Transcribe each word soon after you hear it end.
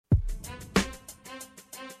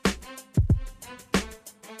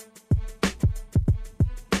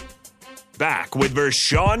back with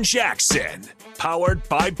Vershawn Jackson. Powered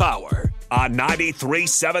by Bauer on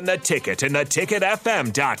 93.7 The Ticket and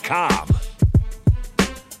theticketfm.com.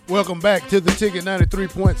 Welcome back to The Ticket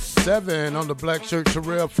 93.7 on the Black Shirt,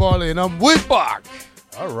 Terrell Farley, and I'm with Bach.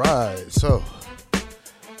 All right, so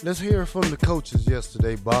let's hear from the coaches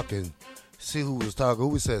yesterday, Bach, and see who was talking. Who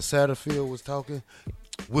we said Satterfield was talking?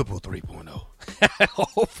 Whipple 3.0.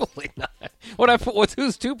 Hopefully not.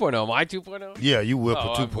 Who's 2.0? My 2.0? Yeah, you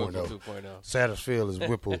Whipple 2.0. Whipple 2.0. Satterfield is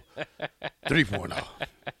Whipple 3.0.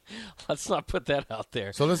 Let's not put that out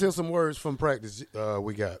there. So let's hear some words from practice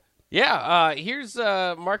we got. Yeah, here's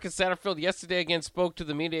Marcus Satterfield yesterday again spoke to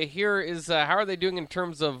the media. Here is how are they doing in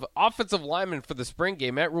terms of offensive linemen for the spring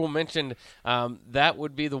game. Matt Rhule mentioned that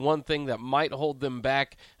would be the one thing that might hold them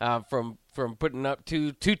back from putting up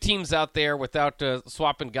two teams out there without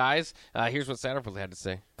swapping guys. Here's what Satterfield had to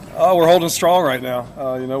say. We're holding strong right now.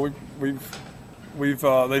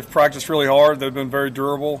 They've practiced really hard. They've been very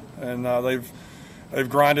durable, and they've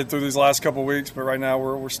grinded through these last couple of weeks. But right now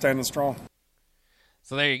we're standing strong.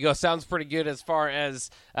 So there you go. Sounds pretty good as far as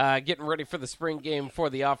getting ready for the spring game for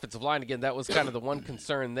the offensive line. Again, that was kind of the one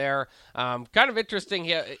concern there. Kind of interesting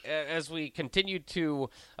here as we continue to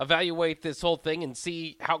evaluate this whole thing and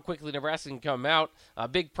see how quickly Nebraska can come out. A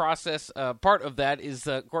big process. Part of that is,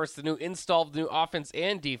 of course, the new install, the new offense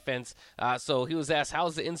and defense. So he was asked,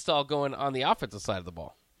 how's the install going on the offensive side of the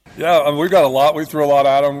ball? Yeah, we've got a lot. We threw a lot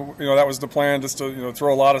at them. That was the plan, just to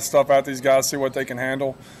throw a lot of stuff at these guys, see what they can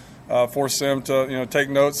handle. Force them to take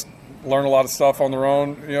notes, learn a lot of stuff on their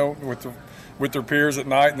own, with their peers at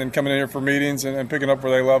night, and then coming in here for meetings and picking up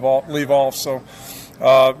where they leave off. So,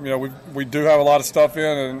 we do have a lot of stuff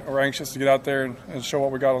in, and we're anxious to get out there and show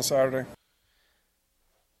what we got on Saturday.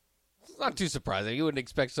 It's not too surprising. You wouldn't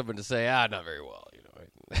expect someone to say, not very well.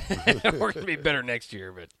 We're going to be better next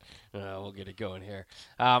year, but we'll get it going here.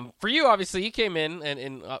 For you, obviously, you came in,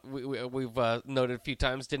 and we've noted a few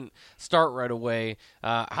times, didn't start right away.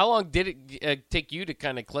 How long did it take you to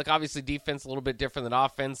kind of click? Obviously, defense a little bit different than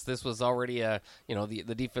offense. This was already,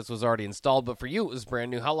 the defense was already installed, but for you, it was brand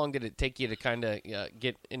new. How long did it take you to kind of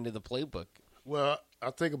get into the playbook? Well,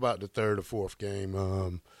 I think about the third or fourth game.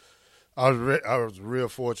 I was real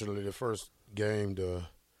fortunate the first game to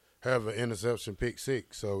have an interception pick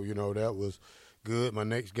six, so that was good. My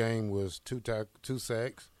next game was two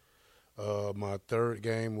sacks. My third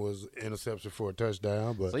game was interception for a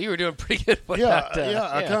touchdown. But so you were doing pretty good with that.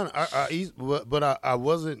 I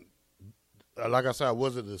wasn't, like I said, I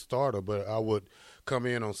wasn't the starter, but I would come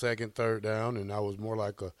in on second, third down, and I was more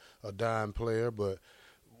like a dime player, but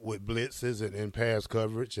with blitzes and pass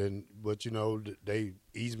coverage, but they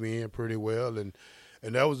eased me in pretty well, and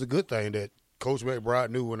that was a good thing that Coach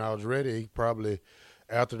McBride knew when I was ready. He probably,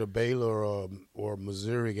 after the Baylor or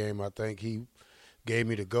Missouri game, I think he gave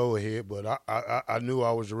me the go ahead. But I knew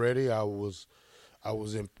I was ready. I was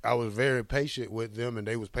very patient with them, and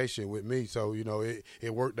they was patient with me. So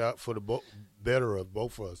it worked out for the better of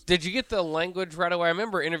both of us. Did you get the language right away? I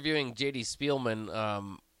remember interviewing J.D.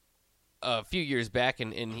 Spielman a few years back,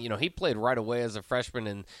 and he played right away as a freshman,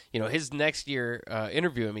 and his next year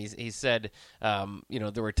interview him, he said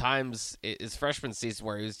there were times his freshman season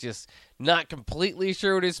where he was just not completely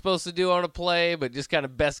sure what he was supposed to do on a play, but just kind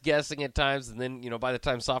of best guessing at times, and then by the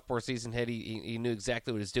time sophomore season hit, he knew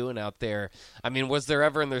exactly what he was doing out there. I mean, was there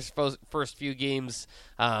ever in their first few games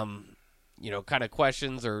kind of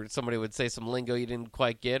questions, or somebody would say some lingo you didn't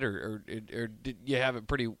quite get, or did you have it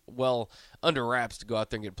pretty well under wraps to go out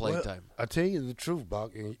there and get playing time? I tell you the truth,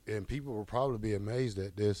 Bach, and people will probably be amazed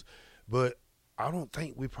at this, but I don't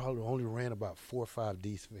think we probably only ran about 4 or 5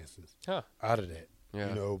 defenses out of that.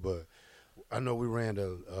 Yeah. But I know we ran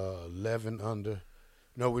 11 under.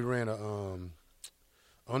 No, we ran a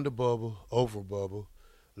under bubble, over bubble,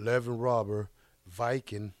 11 robber,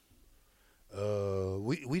 Viking.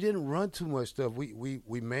 We didn't run too much stuff. We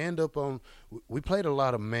manned up on. We played a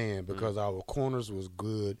lot of man because our corners was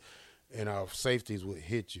good, and our safeties would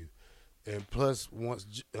hit you, and plus once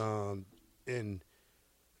but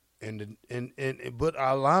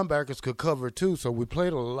our linebackers could cover too. So we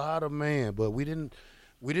played a lot of man, but we didn't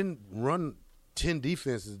run 10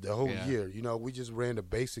 defenses the whole year. We just ran the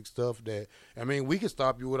basic stuff we could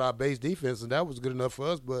stop you with our base defense, and that was good enough for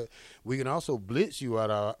us, but we can also blitz you out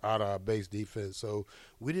of our base defense. So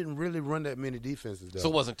we didn't really run that many defenses, though. So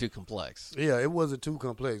it wasn't too complex. Yeah, it wasn't too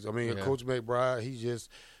complex. Coach McBride, he just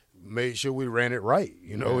made sure we ran it right.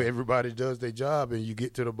 Everybody does their job, and you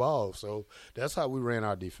get to the ball. So that's how we ran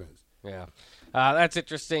our defense. Yeah. That's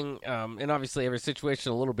interesting, and obviously every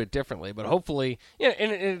situation a little bit differently. But hopefully,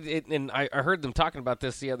 and I heard them talking about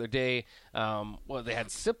this the other day. They had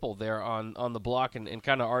Sipple there on the block, and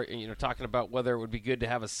kind of talking about whether it would be good to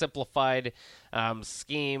have a simplified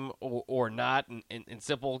scheme or not. And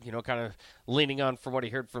Sipple, kind of leaning on from what he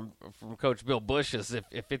heard from Coach Bill Bush is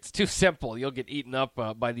if it's too simple, you'll get eaten up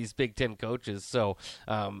by these Big Ten coaches. So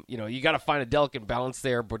you got to find a delicate balance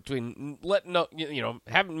there between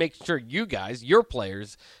make sure you guys, your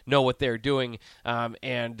players, know what they're doing,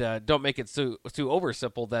 and don't make it too over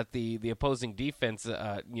simple that the opposing defense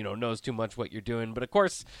knows too much what you're doing. But of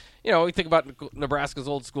course, we think about Nebraska's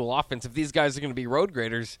old school offense. If these guys are going to be road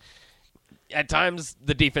graders, at times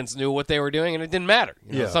the defense knew what they were doing and it didn't matter.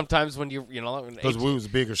 Sometimes when because we was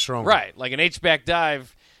bigger, stronger, right? Like an H-back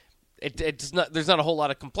dive, it's not. There's not a whole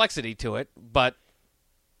lot of complexity to it, but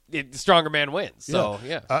the stronger man wins. So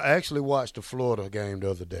yeah. I actually watched the Florida game the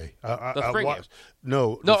other day. I watched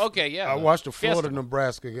I watched the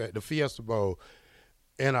Florida-Nebraska game, the Fiesta Bowl,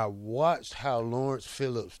 and I watched how Lawrence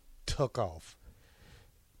Phillips took off.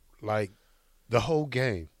 Like the whole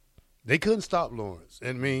game, they couldn't stop Lawrence.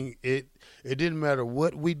 I mean, it didn't matter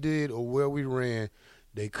what we did or where we ran,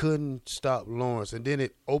 they couldn't stop Lawrence. And then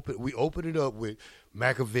we opened it up with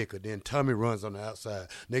Makovica. Then Tommy runs on the outside.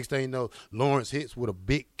 Next thing you know, Lawrence hits with a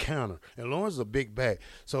big counter. And Lawrence is a big back.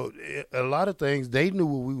 So a lot of things, they knew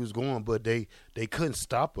where we was going, but they couldn't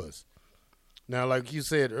stop us. Now, like you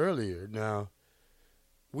said earlier,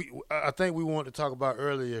 I think we wanted to talk about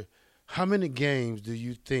earlier, how many games do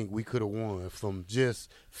you think we could have won from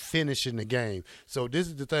just finishing the game? So this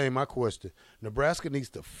is the thing, my question. Nebraska needs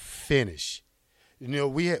to finish.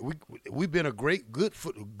 We've been a good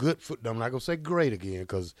foot. I'm not gonna say great again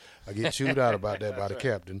because I get chewed out about that by the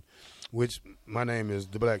captain, which my name is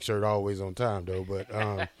the black shirt always on time though. But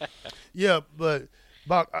but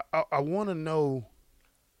Bach, I want to know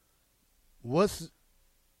what's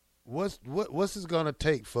it gonna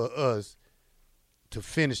take for us to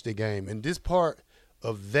finish the game, and this part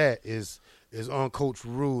of that is on Coach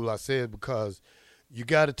Rhule. I said because you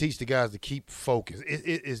got to teach the guys to keep focused.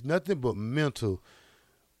 It's nothing but mental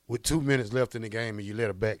with 2 minutes left in the game and you let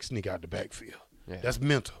a back sneak out the backfield. Yeah. That's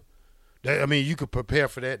mental. You could prepare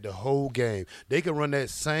for that the whole game. They could run that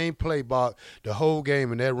same play block the whole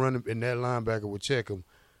game and that linebacker would check them.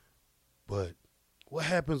 But what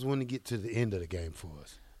happens when they get to the end of the game for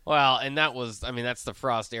us? Well, and that's the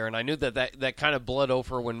Frost era, and I knew that kind of bled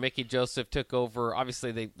over when Mickey Joseph took over.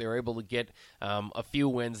 Obviously, they were able to get a few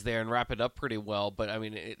wins there and wrap it up pretty well, but,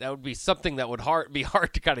 that would be something that would be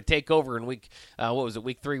hard to kind of take over in week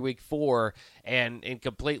 3, week 4, and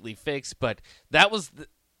completely fix. But that was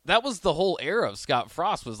the whole era of Scott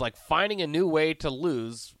Frost, was like finding a new way to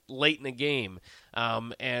lose late in the game.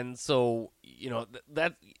 And so,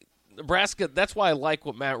 that – Nebraska, that's why I like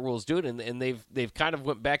what Matt Rhule's doing, and they've kind of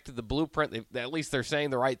went back to the blueprint. At least they're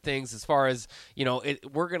saying the right things as far as,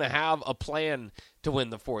 we're going to have a plan to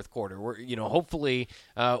win the fourth quarter. Hopefully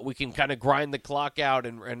we can kind of grind the clock out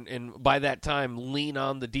and by that time lean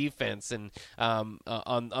on the defense and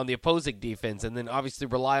on the opposing defense, and then obviously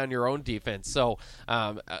rely on your own defense. So,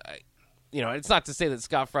 it's not to say that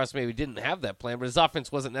Scott Frost maybe didn't have that plan, but his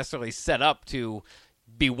offense wasn't necessarily set up to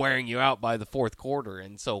be wearing you out by the fourth quarter.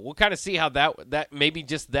 And so we'll kind of see how that maybe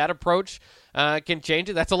just that approach can change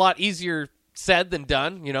it. That's a lot easier said than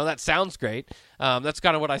done. That sounds great. That's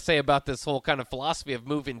kind of what I say about this whole kind of philosophy of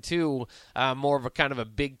moving to more of a kind of a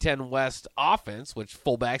Big Ten West offense, which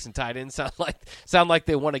fullbacks and tight ends sound like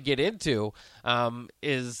they want to get into,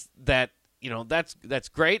 is that, that's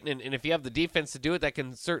great. And if you have the defense to do it, that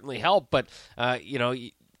can certainly help. But,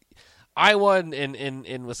 Iowa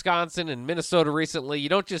and Wisconsin and Minnesota recently, you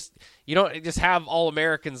don't just have all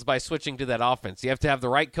Americans by switching to that offense. You have to have the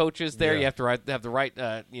right coaches there. Yeah. You have to have the right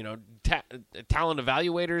talent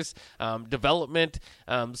evaluators, development.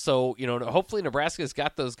 So hopefully Nebraska's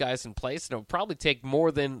got those guys in place, and it'll probably take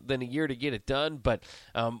more than a year to get it done. But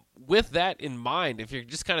with that in mind, if you're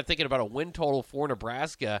just kind of thinking about a win total for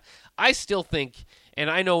Nebraska, I still think, and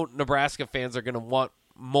I know Nebraska fans are going to want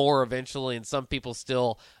more eventually, and some people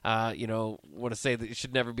still want to say that it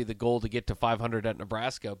should never be the goal to get to 500 at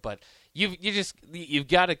Nebraska, but you've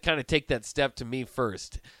got to kind of take that step to me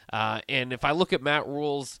first. And if I look at Matt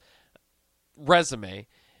Rhule's resume,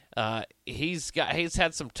 he's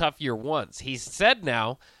had some tough year ones. He's said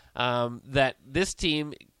now that this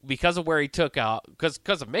team, because of where he took out, because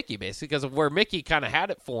of Mickey, basically, because of where Mickey kind of had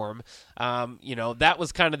it for him, that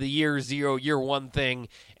was kind of the year 0, year 1 thing,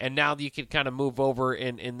 and now you can kind of move over,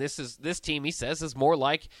 and this team, he says, is more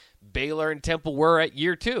like Baylor and Temple were at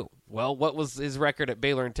year 2. Well, what was his record at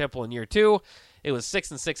Baylor and Temple in year 2? It was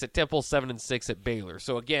 6-6 at Temple, 7-6 at Baylor.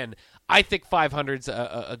 So again, I think 500's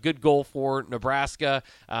a good goal for Nebraska.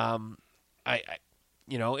 And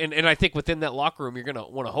I think within that locker room, you're going to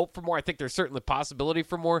want to hope for more. I think there's certainly possibility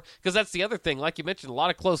for more, because that's the other thing. Like you mentioned, a lot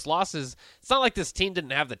of close losses. It's not like this team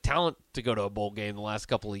didn't have the talent to go to a bowl game the last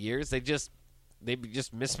couple of years. They just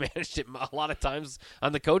mismanaged it a lot of times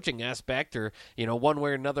on the coaching aspect, or one way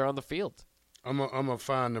or another on the field. I'm gonna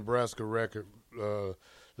find Nebraska record.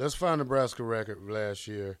 Let's find Nebraska record last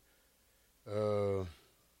year, and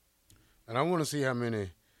I want to see how many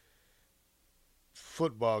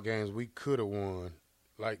football games we could have won.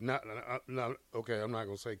 Like not okay. I'm not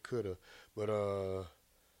gonna say coulda, but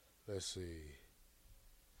let's see.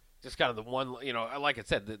 Just kind of the one, like I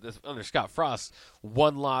said, under Scott Frost,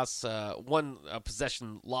 one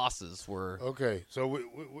possession losses were okay. So we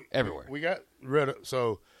everywhere. We got rid of.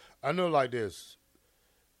 So I know like this.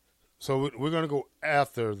 So we're gonna go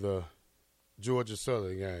after the Georgia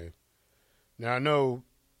Southern game. Now I know,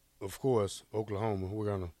 of course, Oklahoma. We're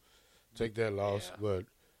gonna take that loss, but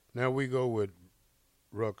now we go with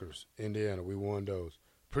Rutgers, Indiana. We won those.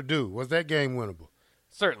 Purdue, was that game winnable?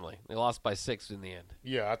 Certainly. They lost by 6 in the end.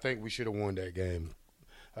 Yeah, I think we should have won that game.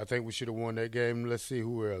 Let's see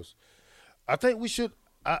who else. I think we should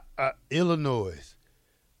Illinois.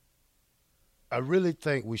 I really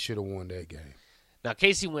think we should have won that game. Now,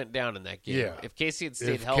 Casey went down in that game. Yeah. If Casey had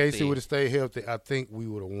stayed healthy. If Casey would have stayed healthy, I think we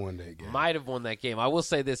would have won that game. Might have won that game. I will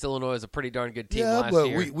say this, Illinois is a pretty darn good team last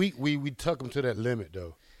year. Yeah, but we took them to that limit,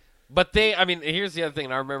 though. But here's the other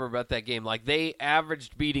thing I remember about that game. Like, they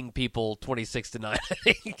averaged beating people 26-9. I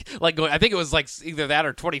think. I think it was like either that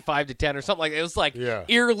or 25-10 or something like that. It was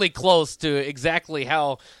eerily close to exactly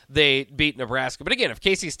how they beat Nebraska. But again, if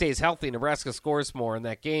Casey stays healthy, Nebraska scores more in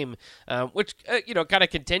that game, which kind of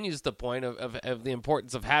continues the point of the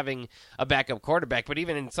importance of having a backup quarterback. But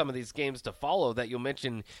even in some of these games to follow that you'll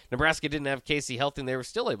mention, Nebraska didn't have Casey healthy, and they were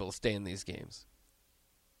still able to stay in these games.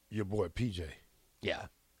 Your boy PJ. Yeah.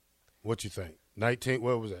 What you think? 19?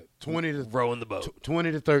 What was that? 20 to rowing the boat.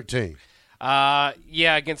 20 to 13.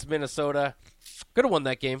 Against Minnesota, could have won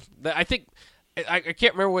that game. I think I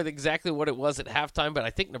can't remember exactly what it was at halftime, but I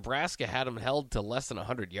think Nebraska had them held to less than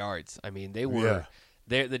 100 yards. I mean, they were.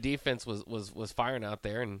 Yeah. The defense was firing out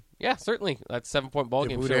there, and certainly that 7-point ball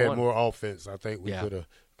game. If we had more offense, I think we could have.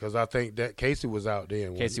 Because I think that Casey was out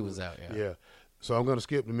then. Casey was out. Yeah. Yeah. So I'm going to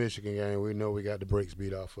skip the Michigan game. We know we got the brakes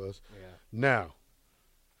beat off us. Yeah. Now.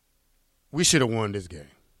 We should have won this game.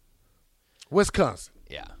 Wisconsin.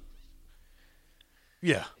 Yeah.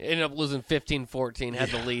 Yeah. Ended up losing 15-14,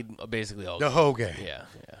 had the lead basically all the game. whole game.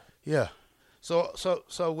 Yeah. So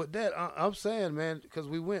with that, I'm saying, man, because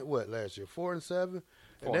we went last year? 4-7?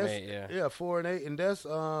 4-8, yeah. Yeah, 4-8. And that's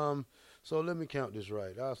so let me count this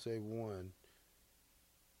right. I'll say 1,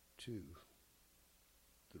 2,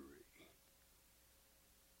 3.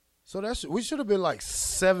 So we should have been like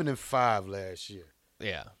 7-5 last year.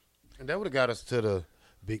 Yeah. And that would have got us to the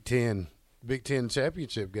Big Ten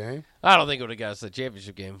championship game. I don't think it would have got us to the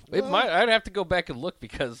championship game. I'd have to go back and look,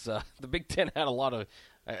 because the Big Ten had a lot of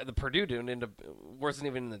the Purdue wasn't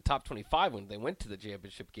even in the top 25 when they went to the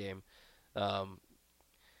championship game.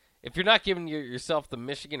 If you're not giving yourself the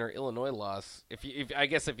Michigan or Illinois loss, if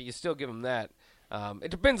you still give them that, it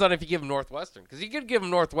depends on if you give them Northwestern, because you could give them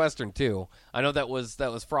Northwestern too. I know that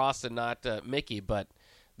was Frost and not Mickey, but.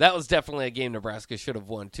 That was definitely a game Nebraska should have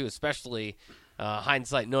won too, especially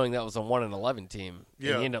hindsight knowing that was a 1-11 team.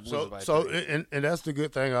 Yeah, and you end up losing by 3. And that's the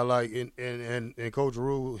good thing I like. And Coach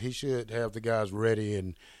Rhule, he should have the guys ready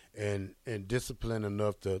and disciplined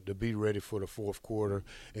enough to be ready for the fourth quarter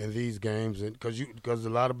in these games, and because a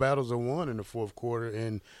lot of battles are won in the fourth quarter,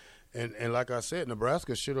 and like I said,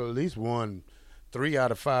 Nebraska should have at least won 3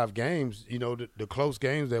 out of 5 games. The close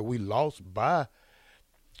games that we lost by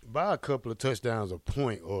a couple of touchdowns, a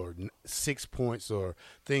point or 6 points or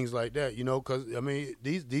things like that, because,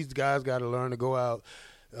 these guys got to learn to go out.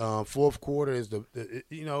 Fourth quarter is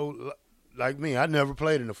like me, I never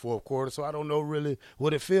played in the fourth quarter, so I don't know really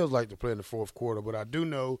what it feels like to play in the fourth quarter, but I do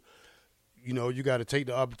know, you got to take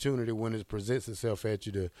the opportunity when it presents itself at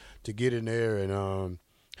you to get in there and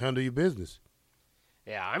handle your business.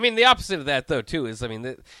 Yeah, the opposite of that, though, too, is,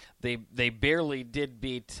 they barely did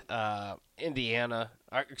beat Indiana.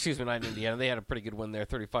 Excuse me, not Indiana. They had a pretty good win there,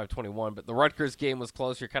 35-21. But the Rutgers game was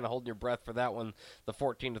close. You're kind of holding your breath for that one, the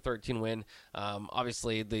 14-13 win.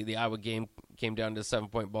 Obviously, the Iowa game came down to a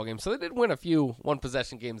 7-point ball game. So they did win a few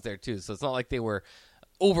one-possession games there, too. So it's not like they were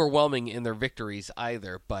overwhelming in their victories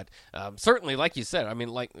either. But certainly, like you said,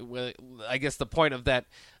 I guess the point of that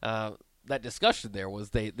discussion there was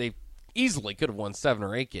they easily could have won 7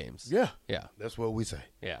 or 8 games. Yeah. Yeah. That's what we say.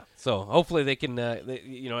 Yeah. So hopefully they can,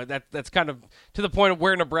 that's kind of to the point of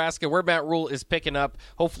where Nebraska, where Matt Rhule is picking up,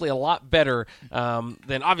 hopefully a lot better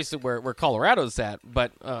than obviously where Colorado's at,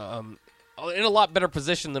 but in a lot better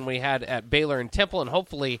position than we had at Baylor and Temple, and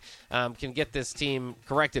hopefully can get this team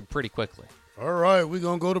corrected pretty quickly. All right, we're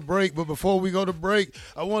going to go to break, but before we go to break,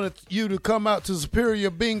 I wanted you to come out to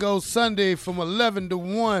Superior Bingo Sunday from 11 to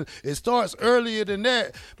 1. It starts earlier than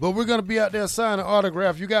that, but we're going to be out there signing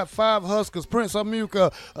autographs. You got 5 Huskers, Prince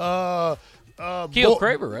Amuka, Keel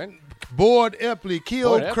Craver, right? Boyd Epley,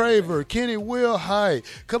 Keel Craver, Kenny Wilhite.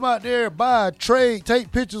 Come out there, buy, trade,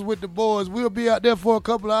 take pictures with the boys. We'll be out there for a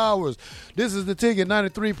couple of hours. This is The Ticket,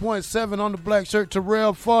 93.7 on the black shirt.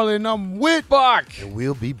 Terrell Farley, and I'm with Bach. And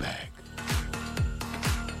we'll be back.